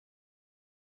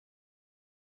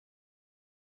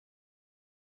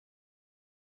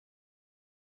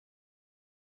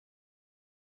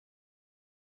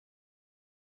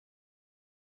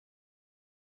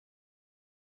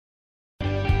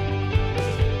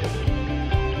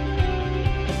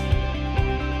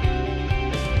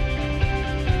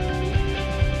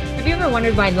ever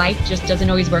wondered why life just doesn't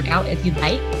always work out as you'd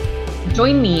like?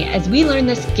 Join me as we learn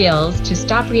the skills to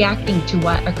stop reacting to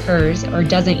what occurs or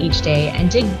doesn't each day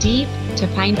and dig deep to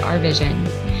find our vision.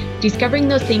 Discovering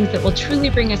those things that will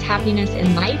truly bring us happiness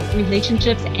in life,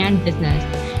 relationships, and business.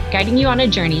 Guiding you on a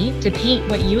journey to paint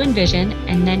what you envision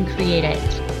and then create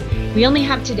it. We only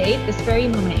have today, this very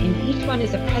moment, and each one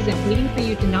is a present waiting for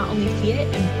you to not only see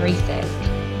it, embrace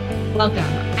it. Welcome,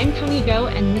 I'm Tony Go,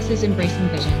 and this is Embracing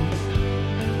Vision.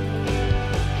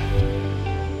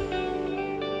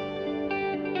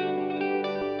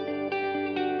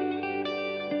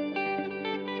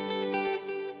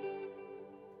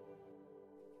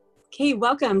 Okay,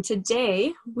 welcome.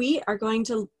 Today, we are going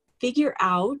to figure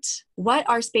out what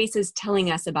our space is telling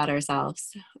us about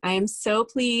ourselves. I am so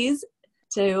pleased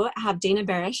to have Dana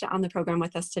Barish on the program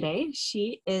with us today.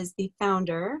 She is the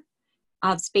founder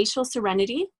of Spatial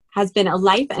Serenity, has been a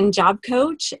life and job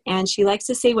coach, and she likes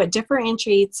to say what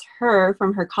differentiates her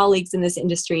from her colleagues in this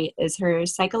industry is her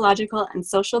psychological and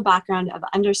social background of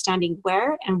understanding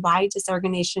where and why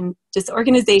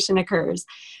disorganization occurs.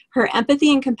 Her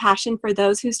empathy and compassion for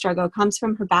those who struggle comes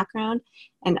from her background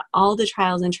and all the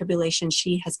trials and tribulations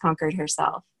she has conquered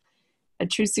herself. A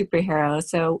true superhero.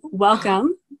 So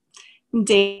welcome,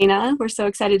 Dana. We're so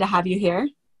excited to have you here.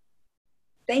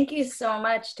 Thank you so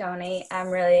much, Tony. I'm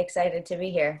really excited to be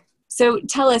here. So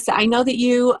tell us, I know that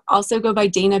you also go by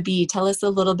Dana B. Tell us a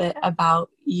little bit about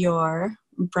your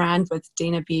brand with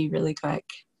Dana B really quick.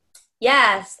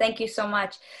 Yes, thank you so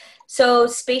much. So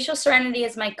Spatial Serenity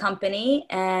is my company.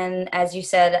 And as you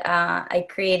said, I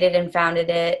created and founded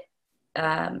it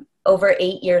over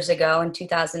 8 years ago in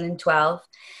 2012.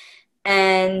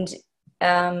 And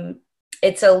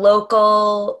it's a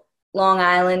local Long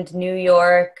Island, New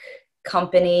York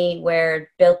company where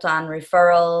built on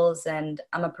referrals, and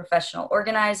I'm a professional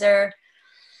organizer.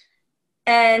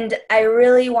 And I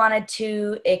really wanted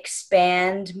to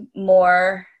expand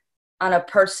more on a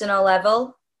personal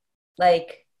level,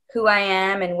 like who I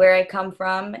am and where I come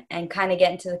from, and kind of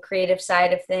get into the creative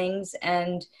side of things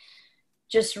and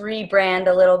just rebrand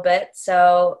a little bit.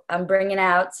 So I'm bringing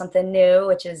out something new,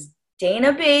 which is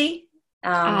Dana B.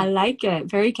 I like it.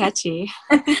 Very catchy.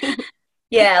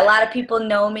 Yeah, a lot of people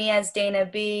know me as Dana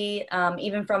B,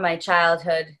 even from my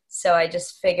childhood. So I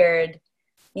just figured,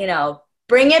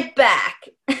 bring it back.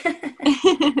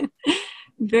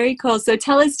 Very cool. So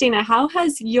tell us, Dana, how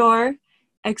has your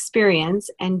experience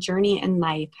and journey in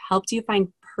life helped you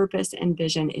find purpose and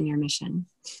vision in your mission?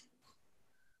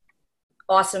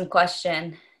 Awesome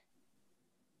question.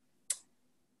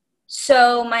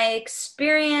 So my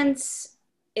experience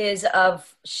is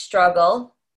of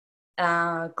struggle.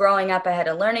 Growing up, I had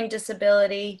a learning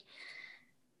disability.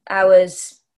 I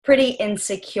was pretty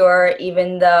insecure,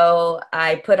 even though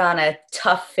I put on a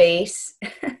tough face.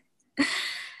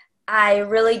 I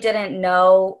really didn't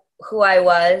know who I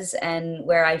was and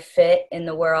where I fit in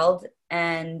the world.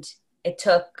 And it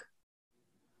took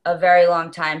a very long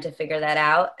time to figure that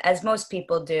out, as most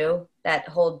people do, that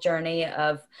whole journey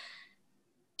of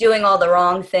doing all the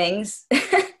wrong things.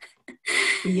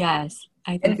 Yes.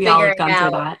 I think we all have gone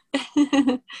through that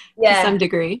yeah, to some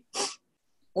degree.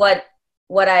 What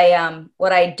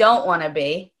I don't want to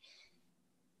be.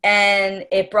 And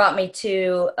it brought me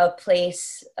to a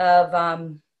place of,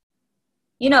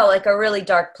 like a really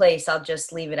dark place. I'll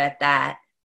just leave it at that.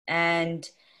 And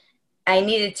I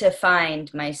needed to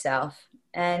find myself.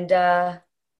 And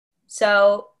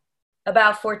so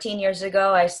about 14 years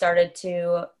ago, I started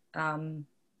to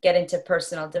get into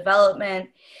personal development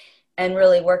and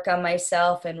really work on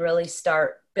myself and really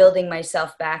start building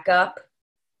myself back up.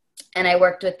 And I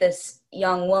worked with this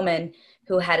young woman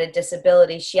who had a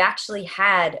disability. She actually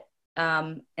had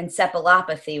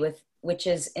encephalopathy, which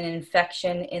is an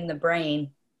infection in the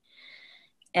brain.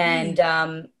 And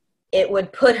it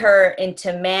would put her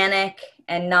into manic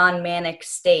and non-manic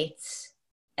states.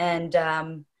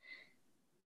 And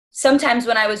sometimes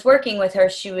when I was working with her,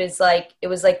 it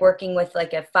was like working with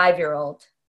like a 5-year-old.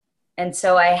 And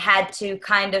so I had to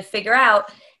kind of figure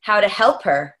out how to help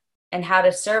her and how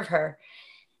to serve her.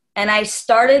 And I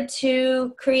started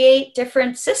to create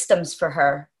different systems for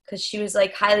her because she was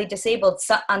like highly disabled.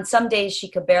 So on some days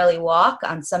she could barely walk.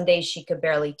 On some days she could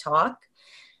barely talk.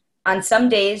 On some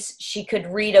days she could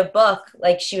read a book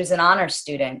like she was an honor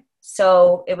student.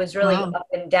 So it was really up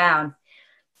and down.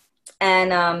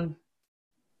 And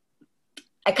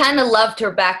I kind of loved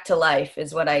her back to life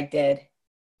is what I did.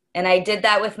 And I did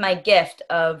that with my gift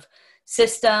of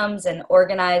systems and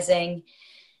organizing.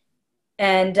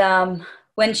 And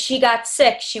when she got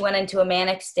sick, she went into a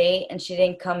manic state and she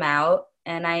didn't come out.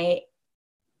 And I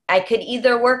could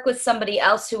either work with somebody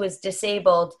else who was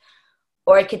disabled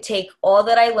or I could take all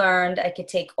that I learned, I could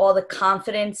take all the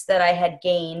confidence that I had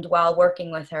gained while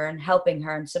working with her and helping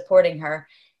her and supporting her,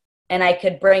 and I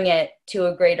could bring it to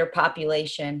a greater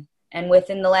population. And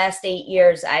within the last 8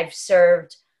 years, I've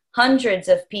served hundreds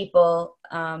of people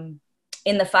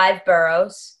in the 5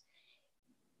 boroughs,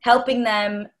 helping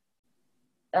them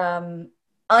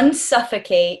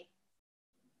unsuffocate,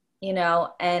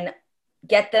 and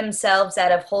get themselves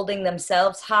out of holding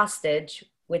themselves hostage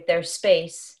with their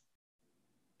space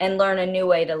and learn a new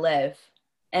way to live.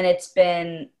 And it's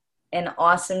been an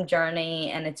awesome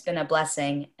journey, and it's been a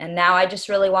blessing. And now I just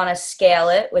really want to scale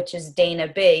it, which is Dana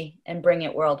B, and bring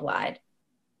it worldwide.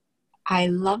 I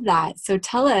love that. So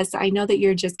tell us, I know that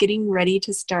you're just getting ready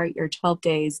to start your 12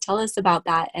 days. Tell us about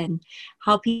that and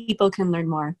how people can learn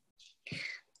more.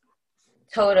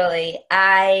 Totally.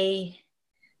 I'm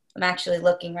actually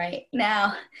looking right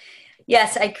now.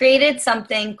 Yes, I created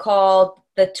something called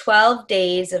the 12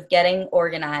 Days of Getting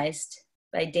Organized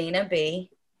by Dana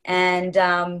B.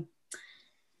 And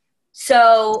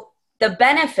so the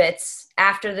benefits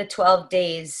after the 12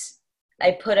 days,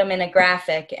 I put them in a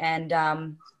graphic,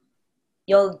 and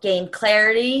you'll gain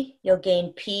clarity, you'll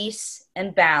gain peace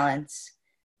and balance.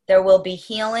 There will be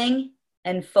healing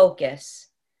and focus.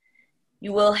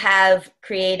 You will have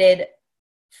created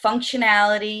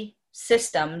functionality,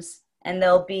 systems, and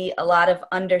there'll be a lot of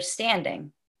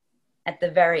understanding at the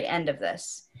very end of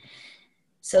this.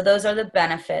 So those are the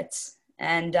benefits.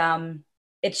 And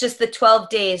it's just the 12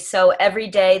 days. So every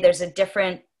day there's a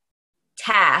different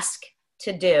task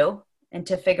to do and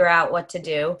to figure out what to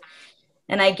do.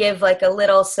 And I give like a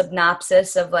little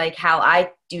synopsis of like how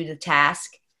I do the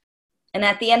task. And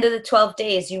at the end of the 12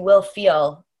 days, you will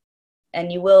feel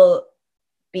and you will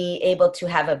be able to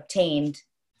have obtained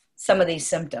some of these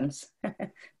symptoms,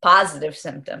 positive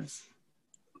symptoms.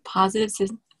 Positive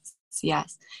symptoms,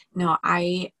 yes. No,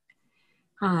 I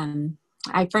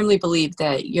firmly believe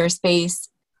that your space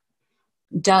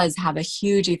does have a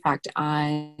huge effect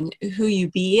on who you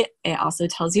be. It also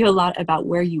tells you a lot about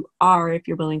where you are if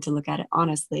you're willing to look at it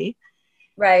honestly.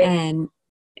 Right. And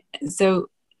so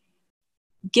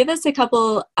give us a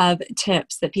couple of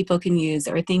tips that people can use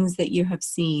or things that you have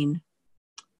seen.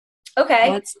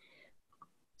 Okay.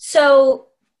 So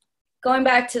going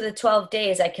back to the 12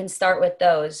 days, I can start with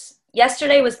those.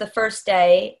 Yesterday was the first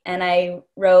day, and I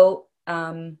wrote,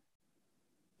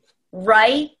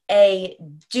 write a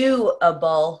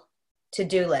doable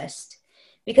to-do list.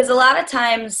 Because a lot of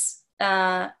times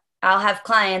I'll have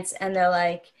clients and they're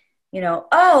like,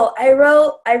 oh,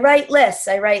 I write lists.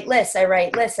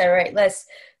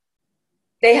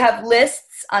 They have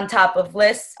lists on top of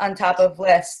lists on top of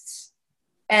lists.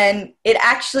 And it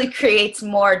actually creates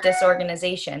more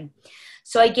disorganization.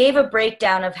 So I gave a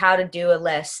breakdown of how to do a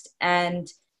list.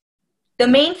 And the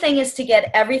main thing is to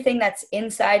get everything that's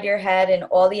inside your head and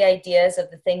all the ideas of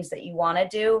the things that you want to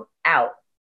do out,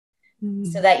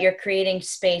 so that you're creating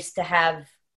space to have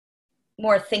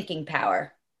more thinking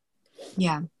power.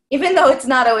 Yeah. Even though it's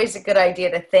not always a good idea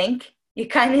to think, you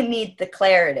kind of need the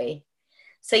clarity.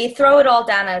 So you throw it all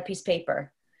down on a piece of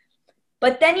paper.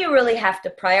 But then you really have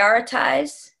to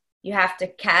prioritize, you have to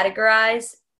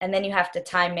categorize, and then you have to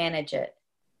time manage it.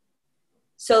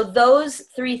 So those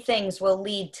 3 things will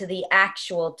lead to the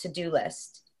actual to-do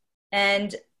list.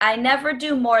 And I never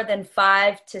do more than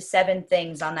 5 to 7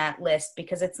 things on that list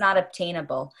because it's not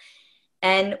obtainable.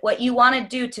 And what you want to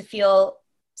do to feel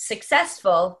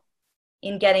successful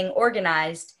in getting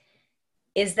organized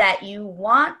is that you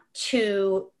want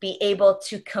to be able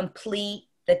to complete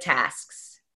the tasks.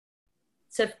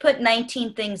 So if you put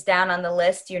 19 things down on the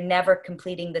list, you're never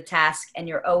completing the task and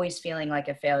you're always feeling like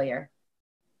a failure.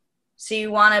 So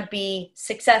you want to be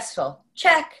successful.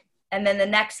 Check. And then the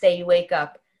next day you wake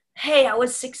up. Hey, I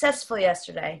was successful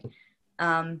yesterday.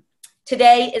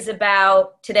 Today,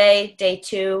 day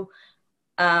 2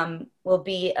 will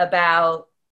be about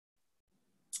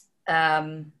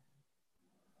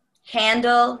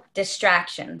handle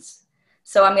distractions.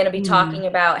 So I'm going to be talking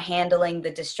about handling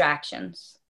the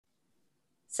distractions.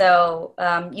 So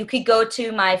you could go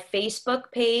to my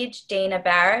Facebook page, Dana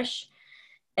Barish,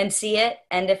 and see it.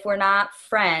 And if we're not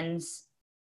friends,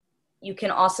 you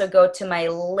can also go to my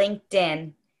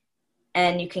LinkedIn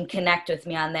and you can connect with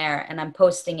me on there. And I'm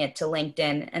posting it to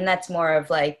LinkedIn. And that's more of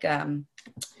like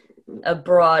a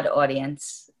broad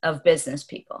audience of business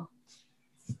people.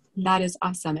 That is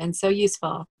awesome and so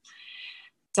useful.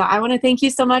 So I want to thank you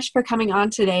so much for coming on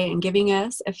today and giving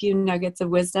us a few nuggets of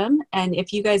wisdom. And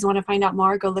if you guys want to find out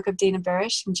more, go look up Dana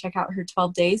Barish and check out her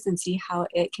 12 days and see how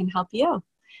it can help you.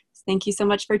 Thank you so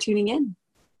much for tuning in.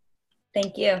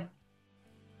 Thank you.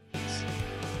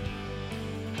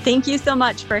 Thank you so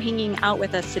much for hanging out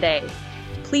with us today.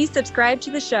 Please subscribe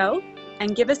to the show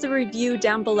and give us a review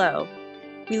down below.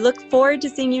 We look forward to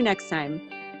seeing you next time.